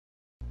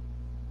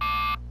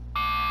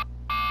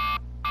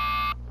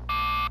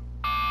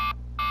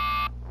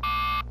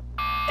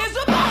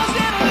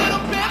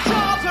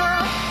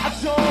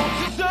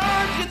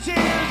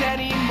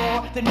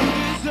then you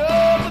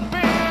deserve the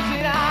fears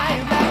that I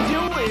have left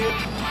you with.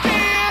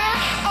 Fear,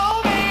 oh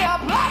me,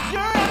 I've lost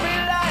your every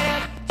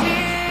last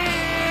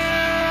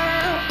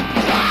tear.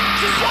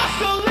 She's just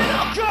a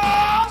little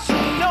girl, she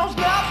knows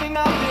nothing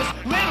of this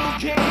little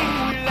game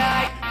we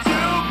like to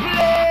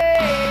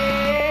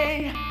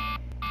play.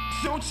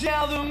 So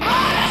tell them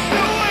all that's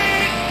to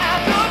wait at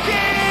the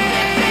gate.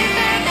 This ain't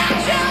the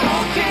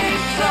natural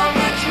case of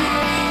a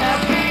true at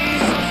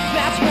peace.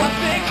 That's what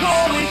they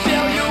call it,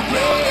 tell you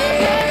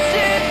that's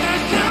it,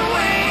 there's two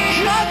ways.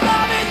 Your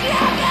love is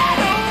not that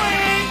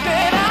away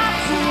that I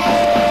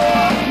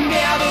swore.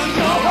 Never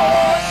your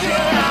horse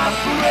should I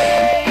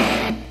pray.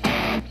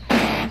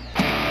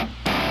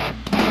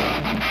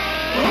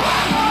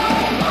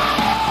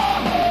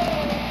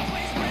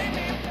 Please bring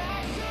me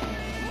back to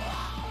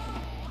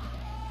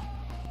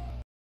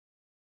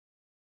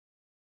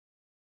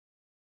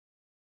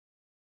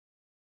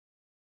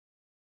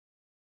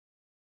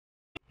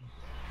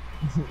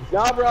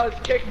Nah, bro, it's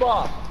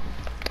kickball.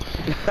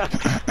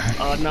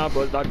 Nah,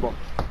 bro, it's dodgeball.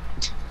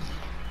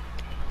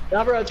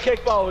 Nah, bro, it's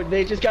kickball.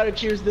 They just gotta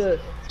choose the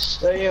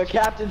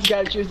captains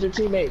gotta choose their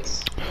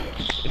teammates.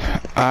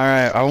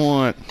 Alright, I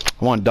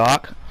want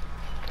Doc.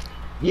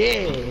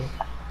 Yeah.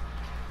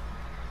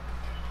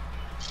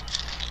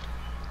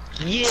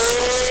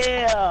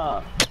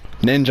 Yeah!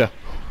 Ninja.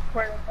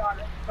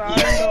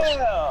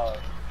 Yeah.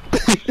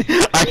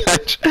 I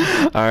got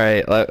you.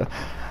 Alright,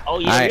 Oh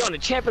yeah, we on the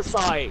champion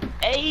side.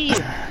 Hey!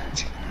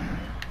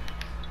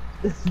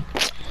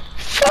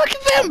 fuck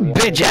them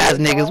bitch ass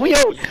niggas. We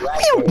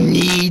don't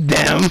need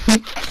them.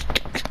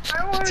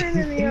 I wanted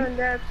to be on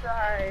that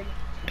side.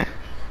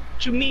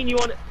 What you mean you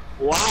want?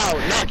 Wow,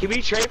 no, can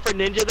we trade for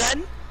Ninja then?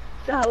 Get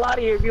the hell out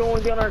of here if you want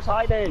to be on our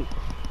side then.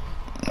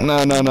 No.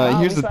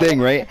 Here's the thing,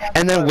 right?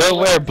 And then we'll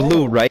wear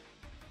blue, right?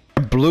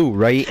 Blue,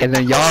 right? And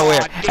then y'all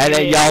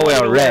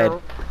wear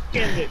red.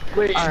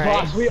 Wait, All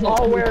boss,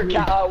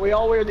 right. we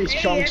all wear these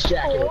trunks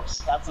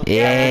jackets.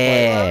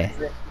 Yeah.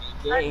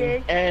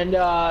 Okay. And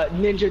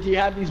Ninja, do you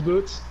have these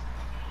boots?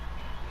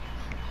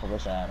 I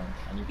wish I had them.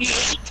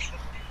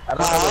 I don't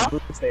Huh? know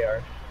what boots they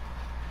are.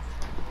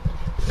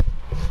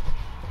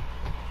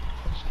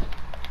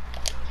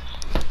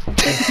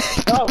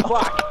 Oh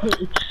fuck!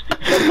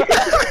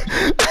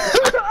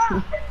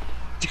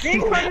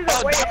 Being funny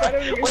the way out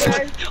of you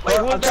guys. Wait,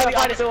 who's I'm trying to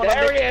find it.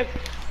 There he is.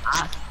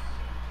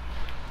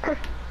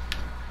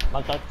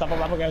 Stop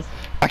up, guys.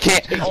 I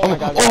can't. Oh my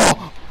God.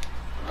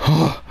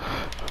 Oh.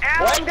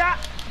 I got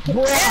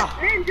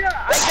Ninja.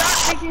 I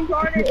got thinking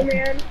carnage,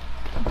 man.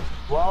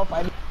 Well,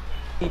 fighting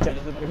each other.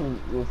 This is who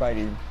we're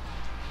fighting.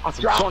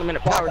 Awesome tournament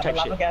of power type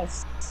shit.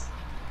 Guys.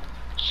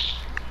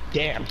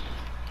 Damn.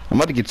 I'm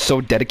about to get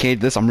so dedicated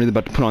to this. I'm really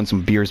about to put on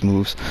some Beer's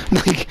moves.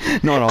 Like,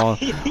 not all.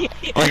 Like,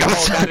 I'm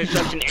God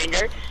instruction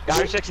anger.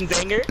 God instructions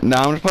anger. No,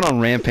 I'm gonna put on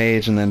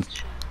Rampage and then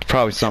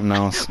probably something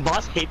else.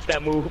 Boss hates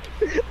that move.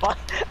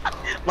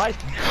 My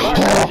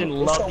version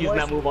loves using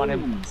that move on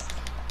him.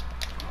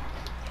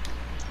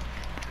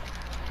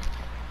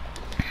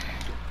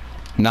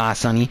 Nah,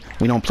 Sonny,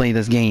 we don't play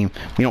this game.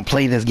 We don't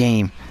play this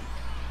game.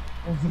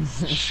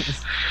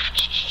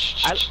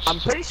 I'm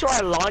pretty sure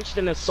I launched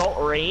an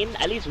assault rain,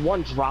 at least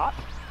one drop.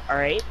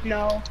 Alright?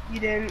 No, you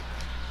didn't.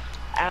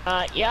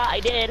 Yeah, I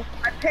did.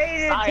 I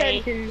paid Sorry.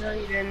 attention. No,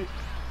 you didn't.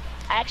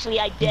 Actually,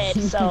 I did,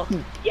 so,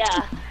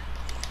 yeah.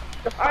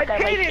 The I fuck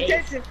paid like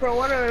attention for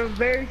one of the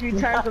very few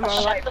times in my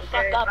Shut life. the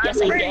fuck okay? up. I'm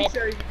Yes, I pretty did.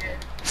 sure you did.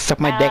 Suck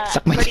my dick,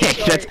 suck my pretty dick.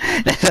 sure.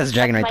 That's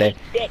Dragon right there.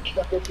 Dick.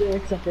 Suck a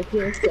dick, suck a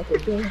dick, suck a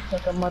dick,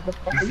 suck a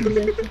motherfucking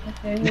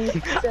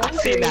dick. I've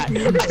seen that.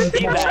 I've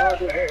seen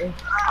that.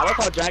 I like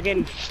how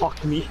Dragon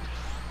fucked me.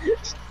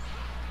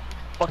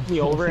 Fucked me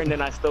over and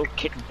then I still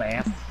kicked his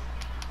ass.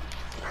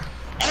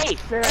 Hey!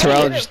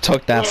 Terrell just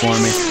took that for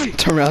me.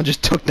 Terrell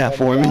just took that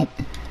for me.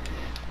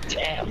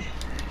 Damn.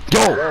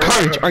 Yo,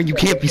 Courage, you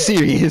can't be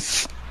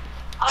serious.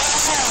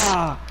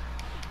 Ah!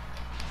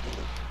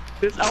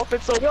 This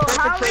outfit's so perfect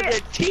how for it-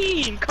 the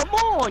team! Come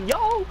on,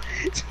 yo!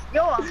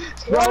 Yo,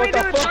 Bro, when we what do the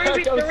a fuck? That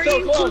was so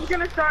 3v3, close. who's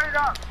gonna start it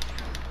up?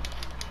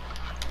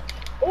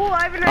 Oh,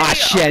 I have an Ah, idea.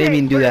 shit, I didn't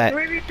mean to do for the that.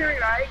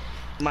 3v3, right?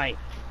 Mike.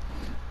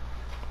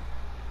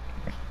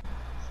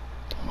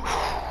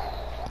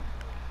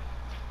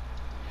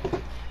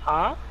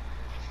 Huh?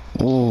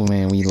 Oh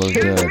man, we look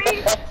good.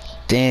 2v3?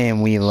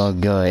 Damn, we look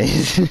good.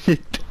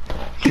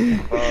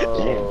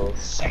 Oh.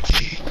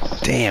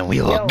 Damn,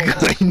 we look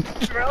good.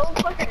 Bro,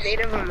 fucking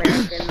Native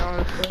American,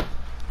 honestly.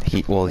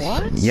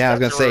 Yeah, I was gonna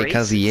That's say,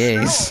 cause he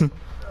is.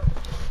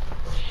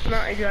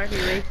 Not exactly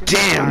racist.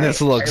 Damn,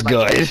 this looks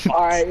good.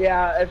 Alright,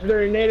 yeah, if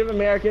they're Native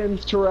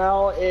Americans,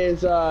 Terrell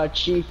is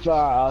Chief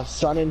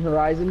Sun and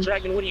Horizon.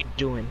 Dragon, what are you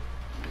doing?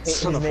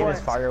 His name is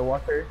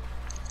Firewalker.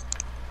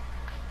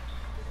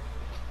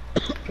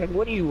 Dragon,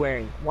 what are you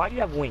wearing? Why do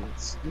you have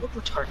wings? You look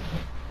retarded.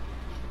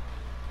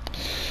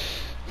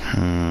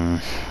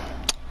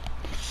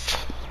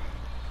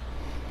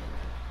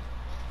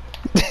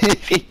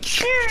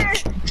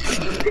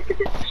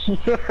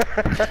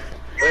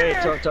 Wait,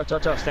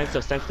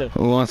 stand still.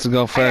 Who wants to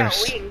go I got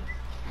first? wings.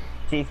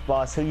 Chief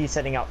Boss, who you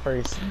setting out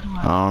first?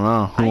 I don't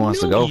know. Who wants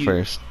to go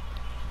first?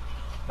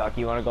 Doc,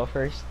 you wanna go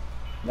first?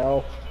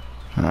 No.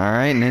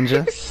 Alright,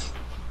 Ninja.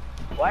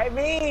 Why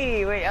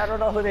me? Wait, I don't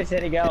know who they're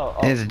setting out.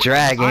 Oh, It's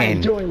Dragon.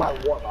 I'm doing my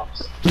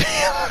warm-ups.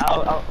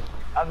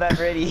 I'm not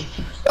ready.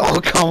 Oh,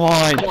 come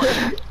on.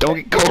 Don't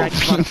get cold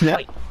feet now.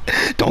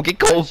 Don't get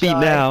cold feet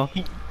now.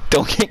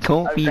 Don't get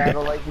cold feet I now.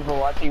 don't like people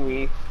watching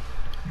me.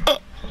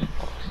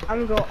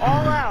 I'm gonna go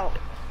all out.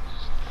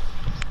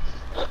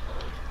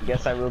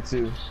 Guess I will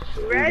too.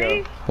 Here we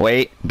Ready? go.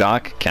 Wait,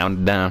 Doc, count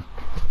it down.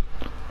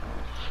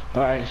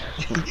 Alright.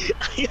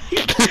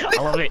 I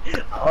love it.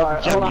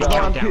 Alright, hold on,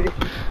 hold on.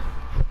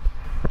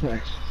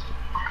 Okay.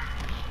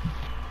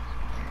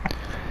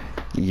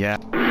 Yeah.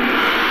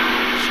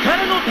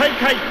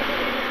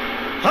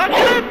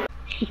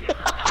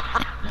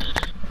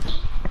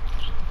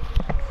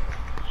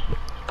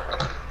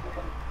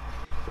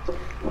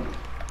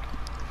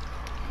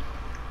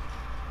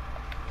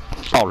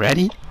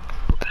 Already?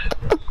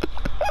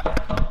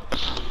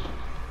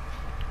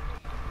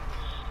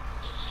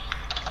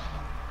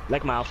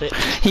 Like my outfit.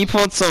 He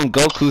pulled some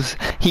Goku's.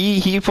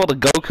 He pulled a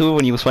Goku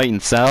when he was fighting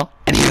Cell,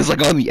 and he was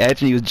like on the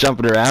edge and he was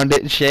jumping around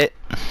it and shit.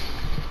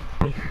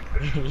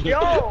 Yo,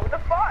 what the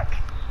fuck?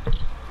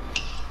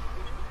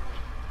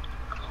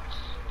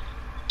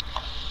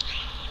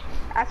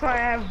 That's why I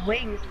have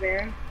wings,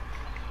 man.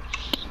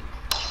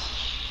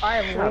 I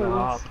have Shut wings.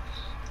 up.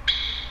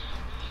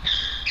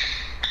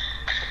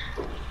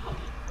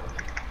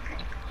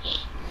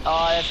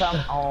 Oh, that's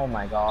oh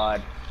my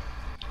god.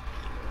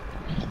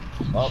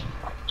 Well,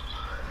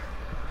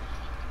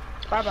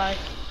 Bye bye.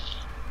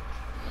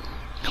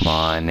 Come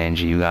on, Ninja,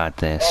 you got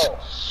this. Oh,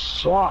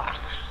 fuck.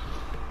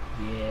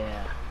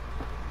 yeah.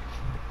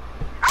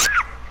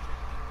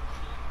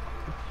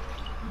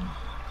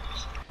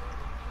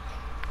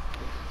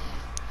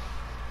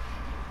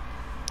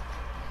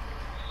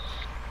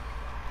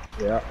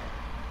 Yeah.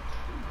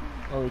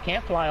 Well, we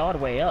can't fly all the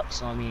way up,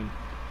 so I mean.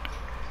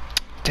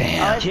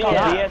 Damn. It's called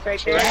BS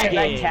right there. 'Cause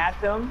I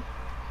tapped him.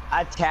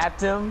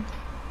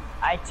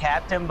 I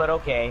tapped him, but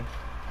okay.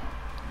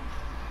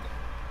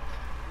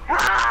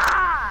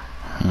 Ah!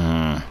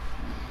 Hmm.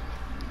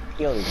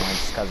 He only won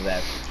just because of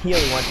that. He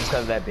only won just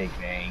because of that Big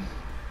Bang.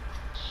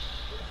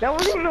 That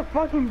wasn't even a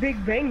fucking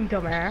Big Bang,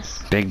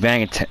 dumbass. Big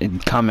Bang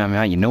comment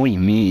out. You know what he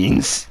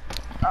means.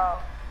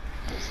 Oh.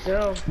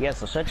 Still. Yeah,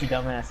 so shut your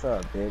dumb ass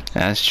up, bitch.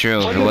 That's true.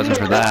 If it wasn't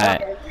for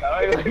that.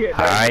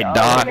 Alright,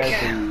 Doc.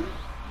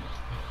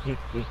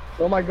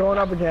 Who am I going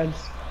up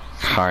against?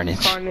 Carnage.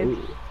 Carnage.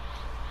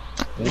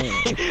 Damn!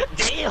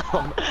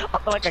 I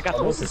feel like I got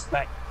some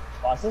suspect.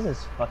 Boss, this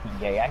is fucking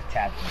gay. I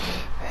tapped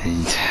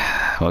him.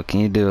 What can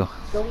you do?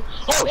 Oh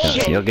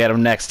shit! You'll get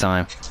him next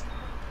time.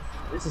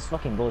 This is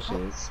fucking bullshit.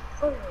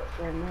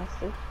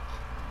 Grandmaster.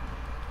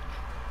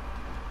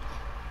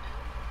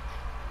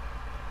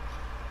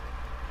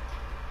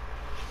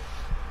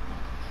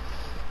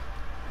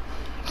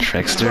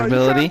 Trickster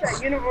ability?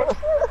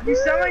 You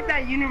sound like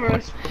that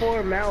Universe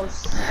 4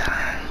 mouse.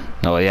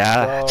 Oh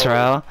yeah,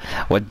 Terrell.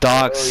 With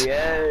Doc's, Oh,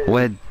 yes.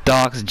 with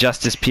Doc's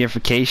justice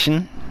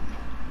purification,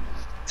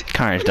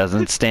 Carnage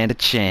doesn't stand a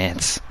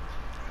chance.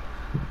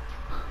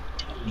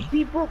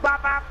 Beep boop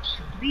bop bop.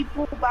 Beep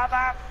boop bop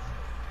bop.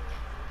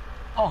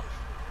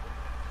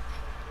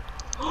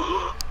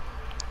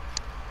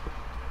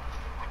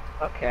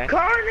 Okay.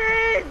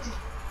 Carnage!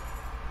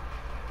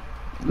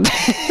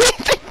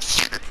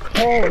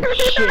 Oh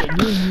shit,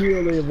 you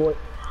really avoid.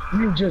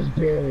 You just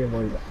barely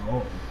avoided that.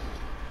 Oh.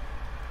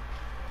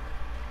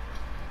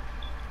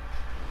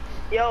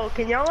 Yo,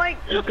 can y'all like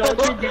go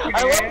to different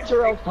I love areas?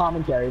 Terrell's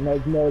commentary, no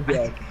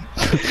joke.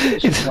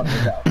 It's just funny as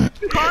hell.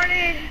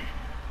 Carnage!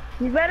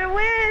 You better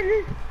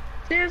win!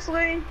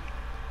 Seriously.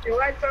 Your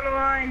life's on the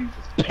line.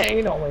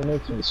 Pain only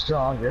makes me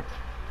stronger.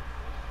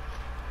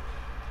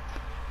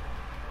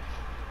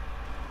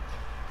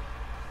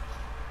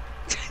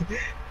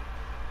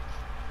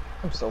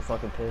 I'm so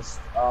fucking pissed.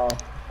 Oh,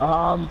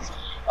 Come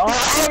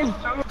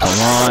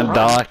on,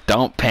 Doc.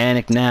 Don't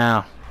panic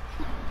now.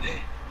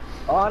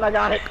 and I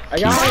got it. I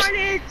got it.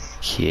 Carnage!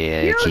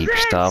 Yeah, Use keep your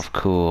it! stuff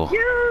cool.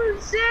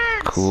 Use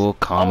it! Cool,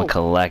 calm, and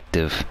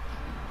collective.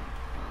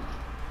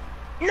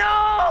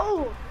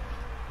 No!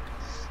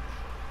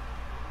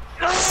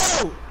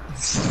 No!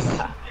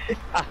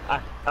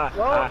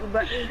 Well,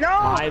 but no!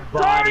 My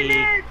body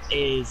Carnage!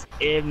 is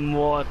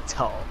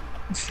immortal.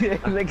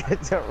 Look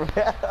at Terrell.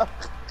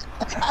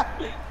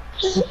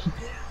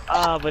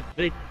 But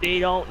they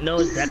don't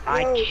know that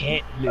I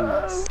can't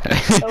lose.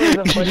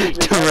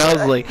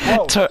 Terrell's like,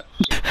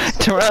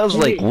 Terrell's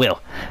like,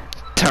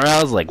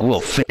 Terrell's like,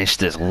 we'll finish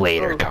this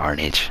later,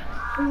 Carnage.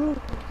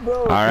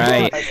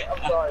 Alright.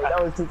 I'm sorry,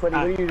 that was too funny.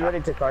 When you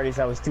running to Carnage,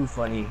 that was too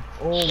funny.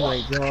 Oh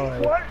my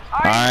god. What?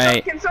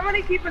 Alright. Can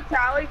somebody keep a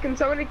tally? Can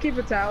somebody keep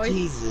a tally?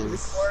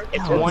 Jesus. It's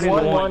It's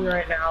 1-1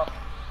 right now.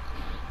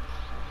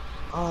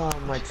 Oh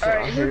my god.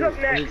 Alright, who's up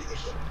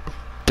next?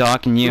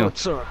 Doc and you.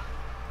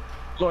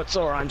 Lord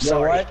Sora, I'm You know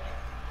sorry. what?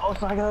 Oh,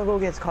 so I gotta go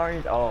against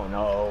Carnage? Oh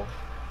no.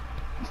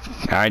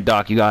 Alright,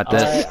 Doc, you got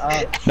this.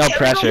 No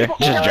pressure.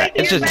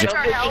 It's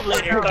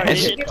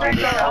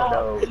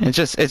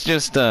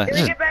just Can we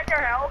get back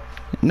our health?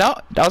 no.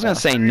 I was gonna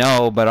say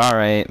no, but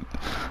alright.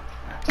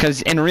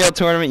 Cause in a real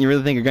tournament, you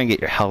really think you're gonna get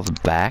your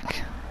health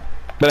back?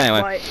 But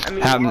anyway,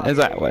 is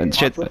that what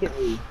shit? Look at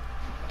me.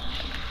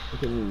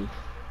 Look at me.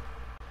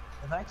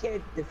 If I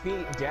can't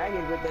defeat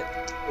Dragon with it,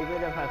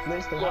 even if I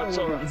flinch the one,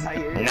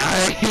 No,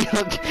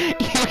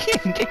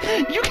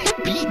 you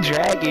can beat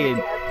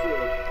Dragon.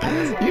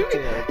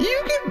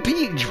 You can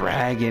beat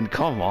Dragon.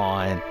 Come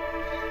on.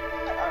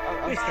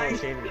 I'm still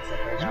ashamed of myself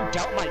right now. You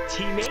doubt my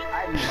teammate?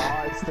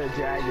 I lost the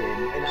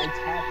Dragon and I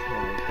tapped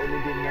him and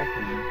it did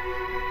nothing.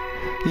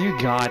 You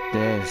got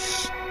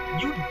this.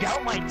 You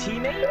doubt my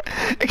teammate?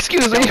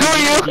 Excuse me, who are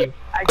you?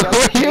 I Who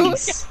are you?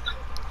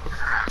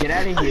 Get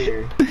out of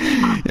here.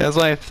 That's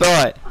what I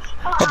thought.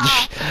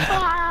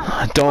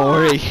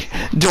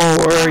 Don't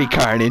worry,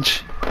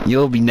 Carnage.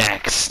 You'll be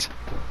next.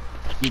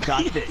 You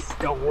got this.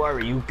 Don't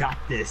worry, you got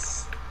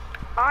this.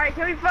 Alright,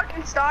 can we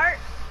fucking start?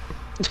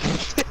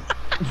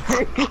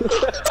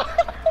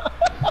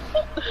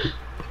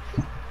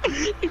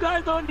 You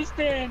guys don't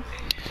understand.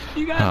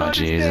 You guys don't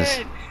understand.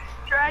 Jesus.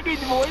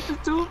 Dragon's voice is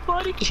too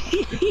funny.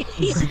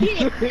 He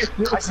said,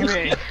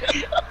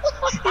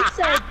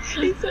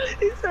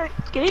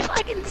 can you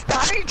fucking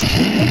start?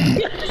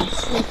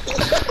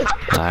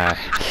 Alright.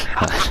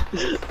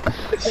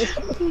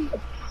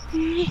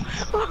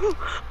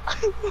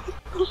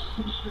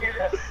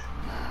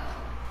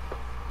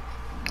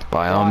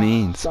 By all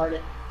means. Start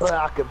it.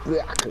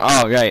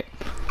 Oh, right.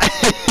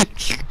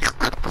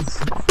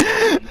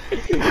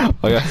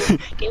 Okay.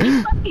 Can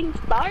we fucking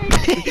start?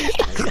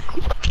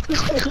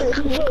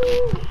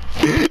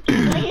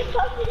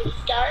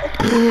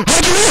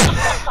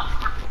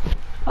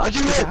 How's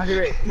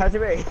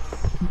your rate?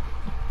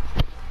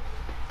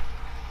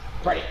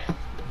 Ready.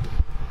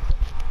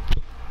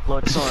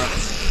 Lord Sora,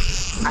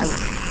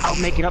 I'll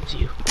make it up to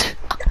you.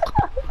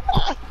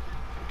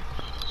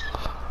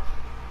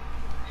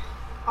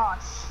 Oh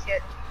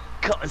shit.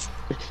 Cause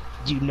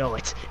you know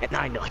it, and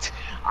I know it.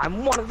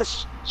 I'm one of the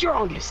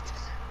strongest.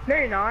 No,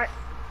 you're not.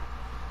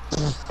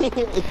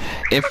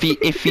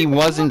 If he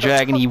wasn't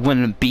Dragon, he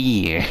wouldn't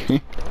be here.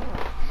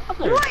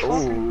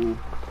 Ooh.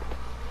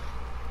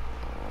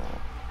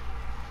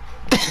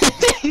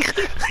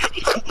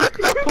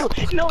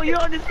 No, you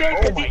don't understand,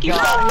 cause he keeps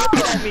on looking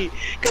at me.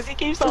 Cause he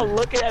keeps on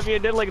looking at me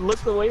and then like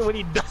looks away when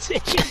he does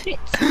it.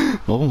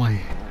 Oh my.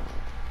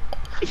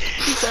 He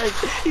says,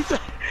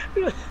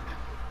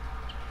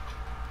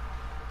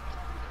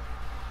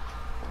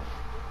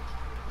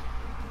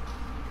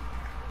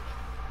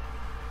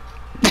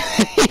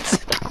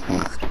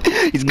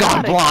 He's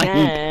gone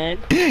blind.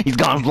 He's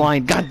gone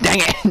blind. God dang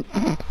it.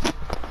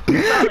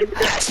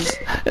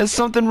 There's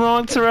something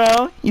wrong,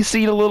 Terrell. You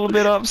seem a little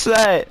bit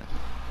upset.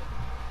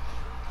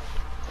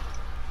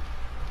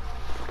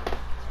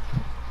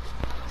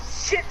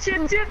 Shit.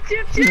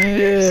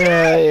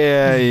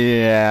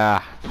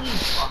 Yeah.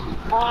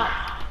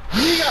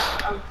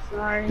 I'm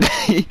sorry.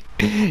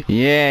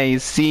 Yeah, you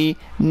see,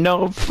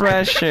 no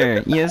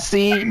pressure. You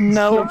see,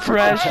 no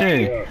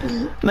pressure.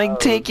 Like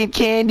taking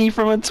candy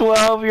from a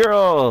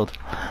 12-year-old.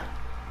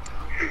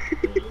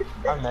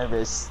 I'm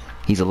nervous.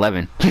 He's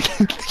 11.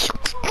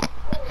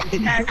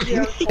 Actually,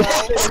 I'm 12.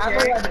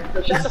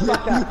 Shut the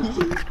fuck up.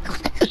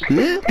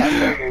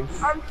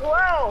 I'm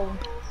 12.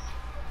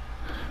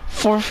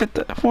 Forfeit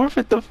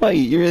the fight.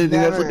 You really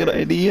think that's a good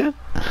idea?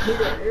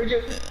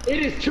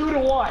 It is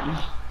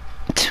 2-1.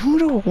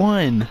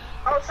 2-1.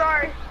 Oh,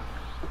 sorry.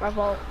 My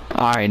fault.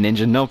 Alright,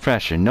 Ninja, no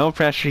pressure. No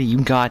pressure. You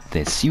got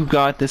this. You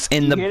got this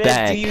in the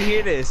bag. Do you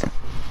hear this?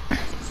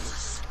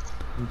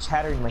 I'm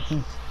chattering my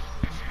teeth.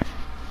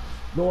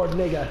 Lord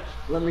nigga,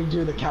 let me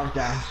do the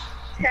countdown.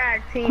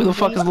 Tag team. Who the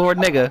fuck is Lord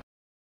Nigga?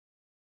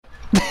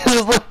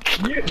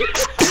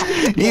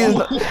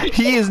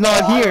 he is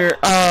not here.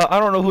 I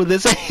don't know who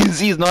this is.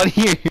 He's not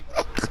here.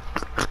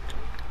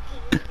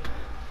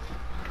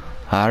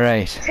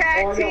 Alright.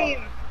 Tag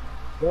team.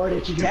 Lord,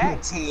 did you do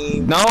Tag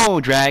team. No,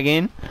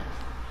 Dragon.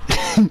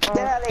 Get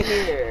out of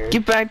here.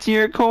 Get back to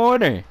your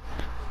corner.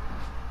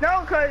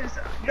 No, cause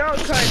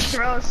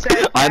Terrell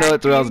said. I know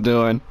what Terrell's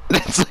doing.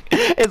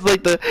 It's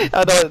like the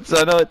I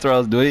know what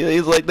Terrell's doing.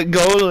 He's like the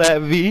go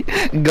Levy,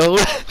 go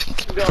Levy.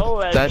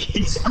 go at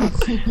me.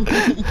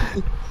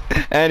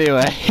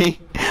 Anyway,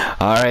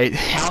 all right,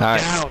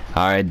 down.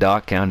 all right,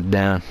 Doc, count it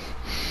down.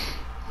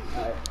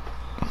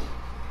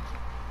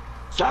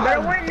 Better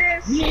win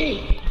this.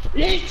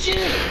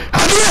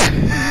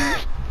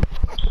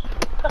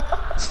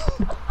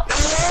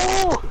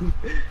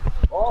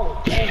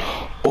 Oh,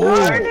 damn. Oh,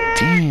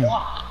 damn.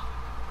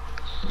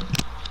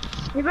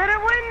 You better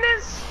win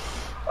this,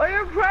 or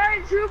your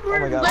pride troopers Oh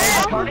my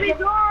God. will be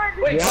gone.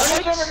 Wait,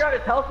 Carnage never got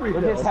his health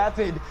refill. What just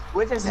happened?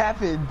 What just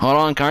happened? Hold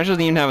on, Carnage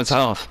doesn't even have his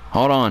health.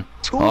 Hold on.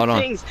 Hold on.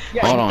 Things.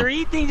 Hold on.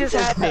 3 things just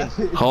happened.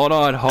 Hold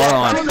on.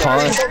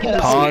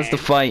 Pause the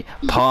fight.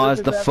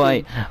 Pause the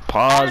fight.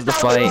 Pause the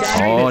fight.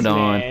 Hold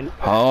on.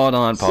 Hold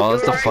on.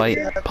 Pause the fight.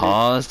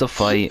 Pause the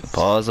fight.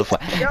 Pause the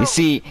fight. You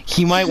see,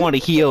 he might want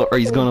to heal or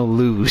he's gonna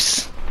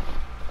lose.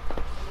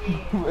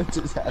 What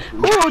just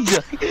happened?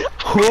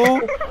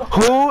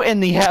 Who in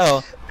the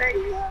hell?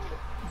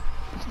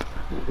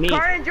 Me.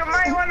 Carnage, you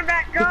might want to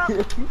back up.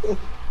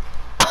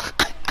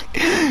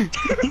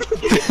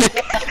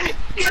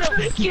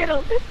 Get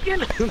him.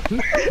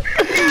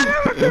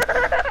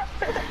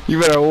 You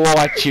better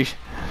watch it.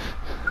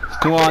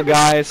 Come on,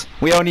 guys.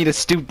 We don't need to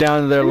stoop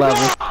down to their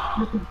level.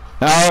 Oh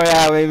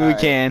yeah, maybe we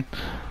can.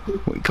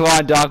 Come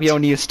on, Doc. We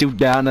don't need to stoop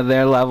down to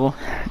their level.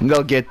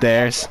 Go get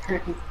theirs.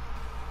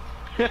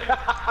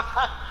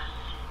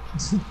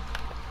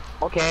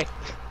 Okay.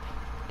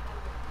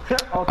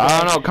 I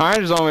don't know.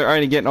 Carnage is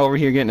already getting over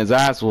here, getting his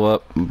ass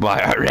whooped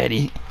by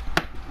already.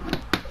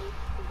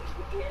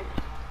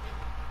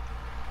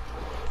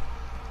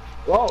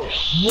 Whoa,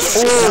 shit.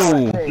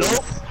 Oh,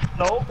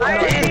 Nope. I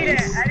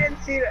didn't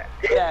see that.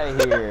 Get out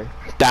of here.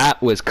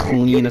 that was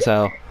clean as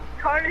hell.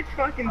 Carnage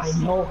fucking.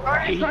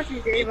 Carnage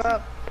fucking gave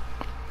up.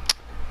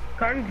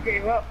 Carnage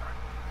gave up.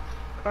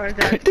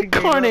 Did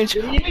Carnage?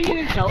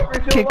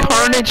 Can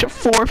Carnage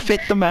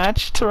forfeit the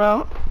match,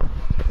 Terrell?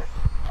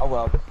 Oh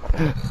well.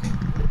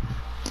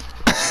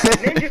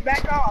 Ninja,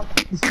 back off.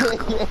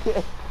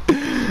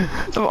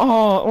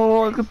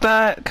 Oh, look at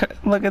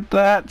that! Look at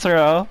that,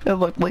 Terrell. It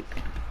looked like.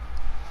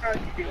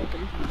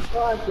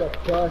 What the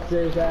fuck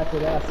is after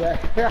that?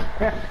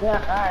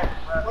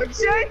 What'd you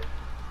say?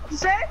 What'd you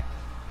say?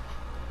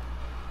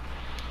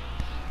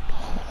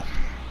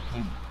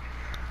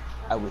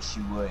 I wish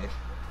you would.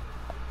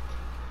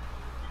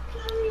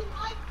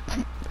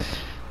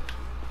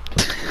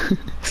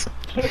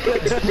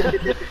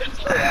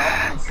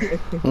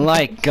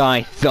 Like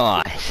I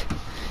thought.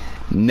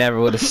 Never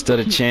would have stood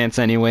a chance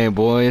anyway,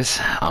 boys.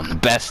 I'm the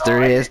best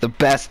there is, the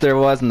best there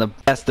was, and the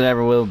best there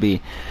ever will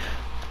be.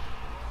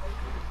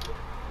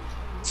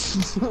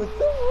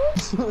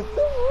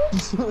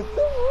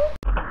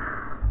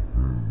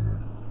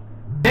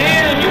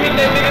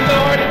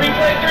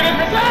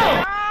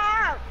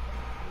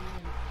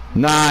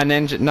 Nah,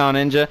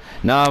 Ninja.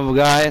 Nah,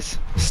 guys.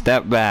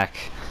 Step back.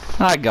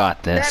 I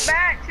got this. Step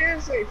back,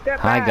 seriously, step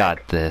back. I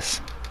got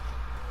this.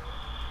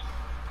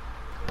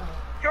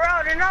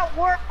 Terrell, they're not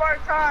worth our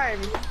time.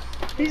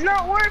 He's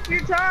not worth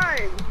your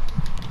time.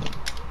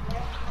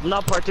 I'm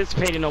not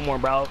participating no more,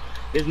 bro.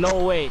 There's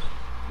no way.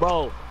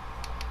 Bro,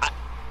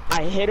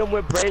 I hit him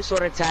with brave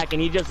sword attack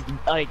and he just,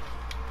 like...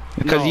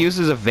 Because he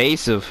uses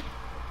evasive.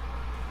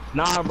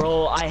 Nah,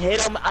 bro. I hit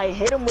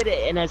him with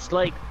it and it's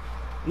like...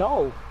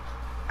 No.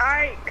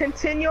 Alright,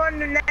 continue on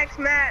the next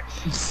match.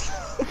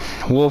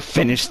 We'll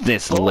finish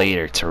this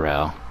later,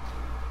 Terrell.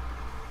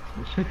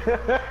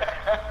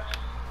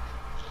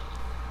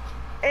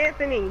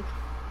 Anthony,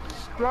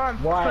 come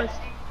on. What?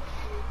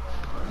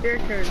 Push. Your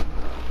turn.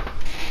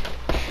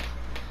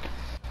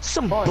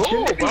 Some bull, bro.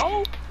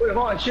 Wait, hold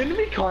on. Shouldn't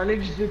it be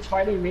Carnage that's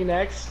fighting me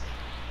next?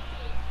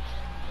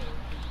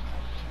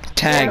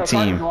 Tag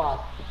team. No,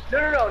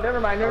 never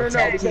mind. No,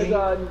 tag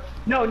because,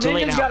 no, Too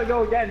late Ninja's now. gotta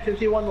go again since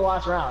he won the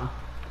last round.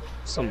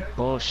 Some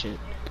bullshit.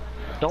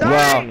 Don't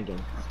Well- win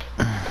again.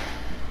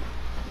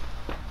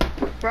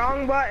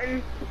 Wrong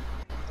button.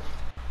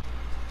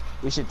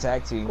 We should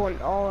tag team. Going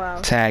all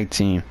out. Tag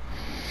team.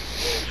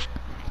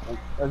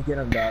 Let's get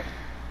him, Doc.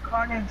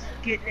 Carnage,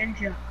 get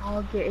Ninja.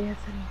 I'll get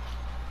Anthony.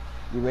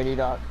 You ready,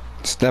 Doc?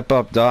 Step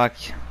up, Doc.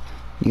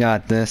 You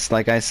got this,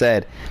 like I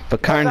said.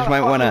 But Carnage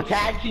might wanna.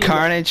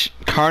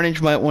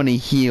 Carnage might wanna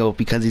heal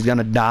because he's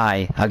gonna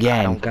die I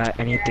again. don't got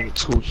anything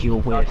to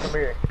heal with. Come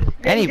here.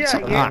 Any Ninja,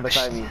 Stand ah,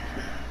 beside me.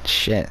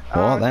 shit.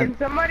 Well then, Can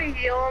somebody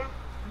heal him?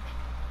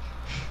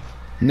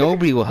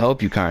 nobody will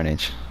help you,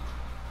 Carnage.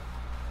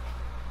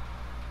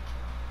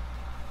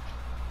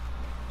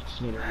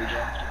 Just need to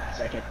reject.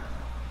 Second.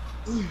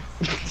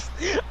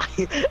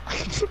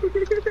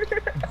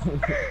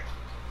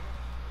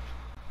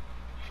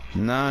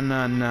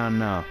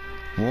 No.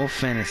 We'll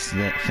finish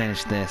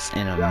this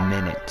in a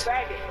minute.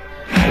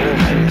 We'll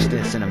finish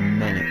this in a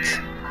minute.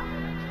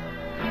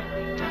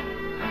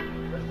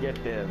 Let's get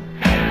him.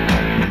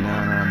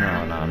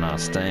 No.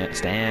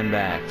 Stand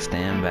back.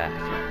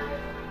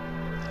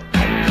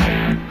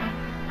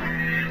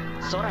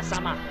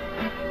 Sora-sama.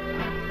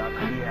 Doc,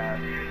 who do you have?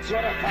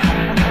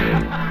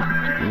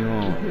 You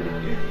won't.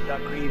 Doc,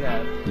 who do you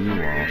have? You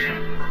won't.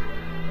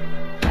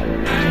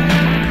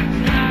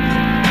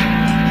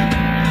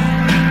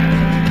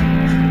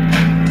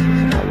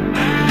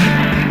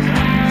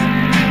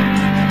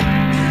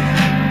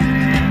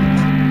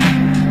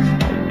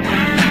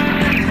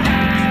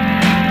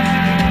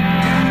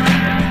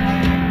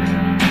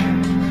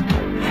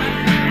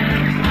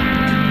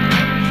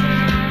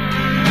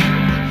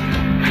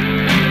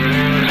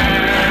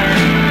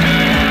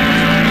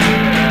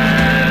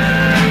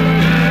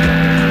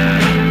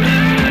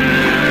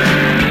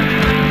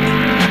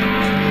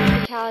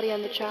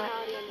 chat.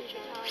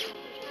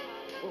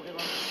 俺は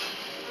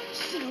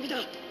忍びだ。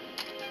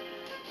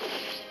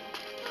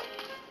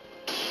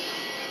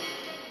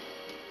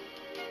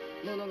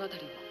物語は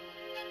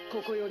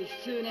ここより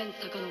数年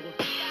遡る。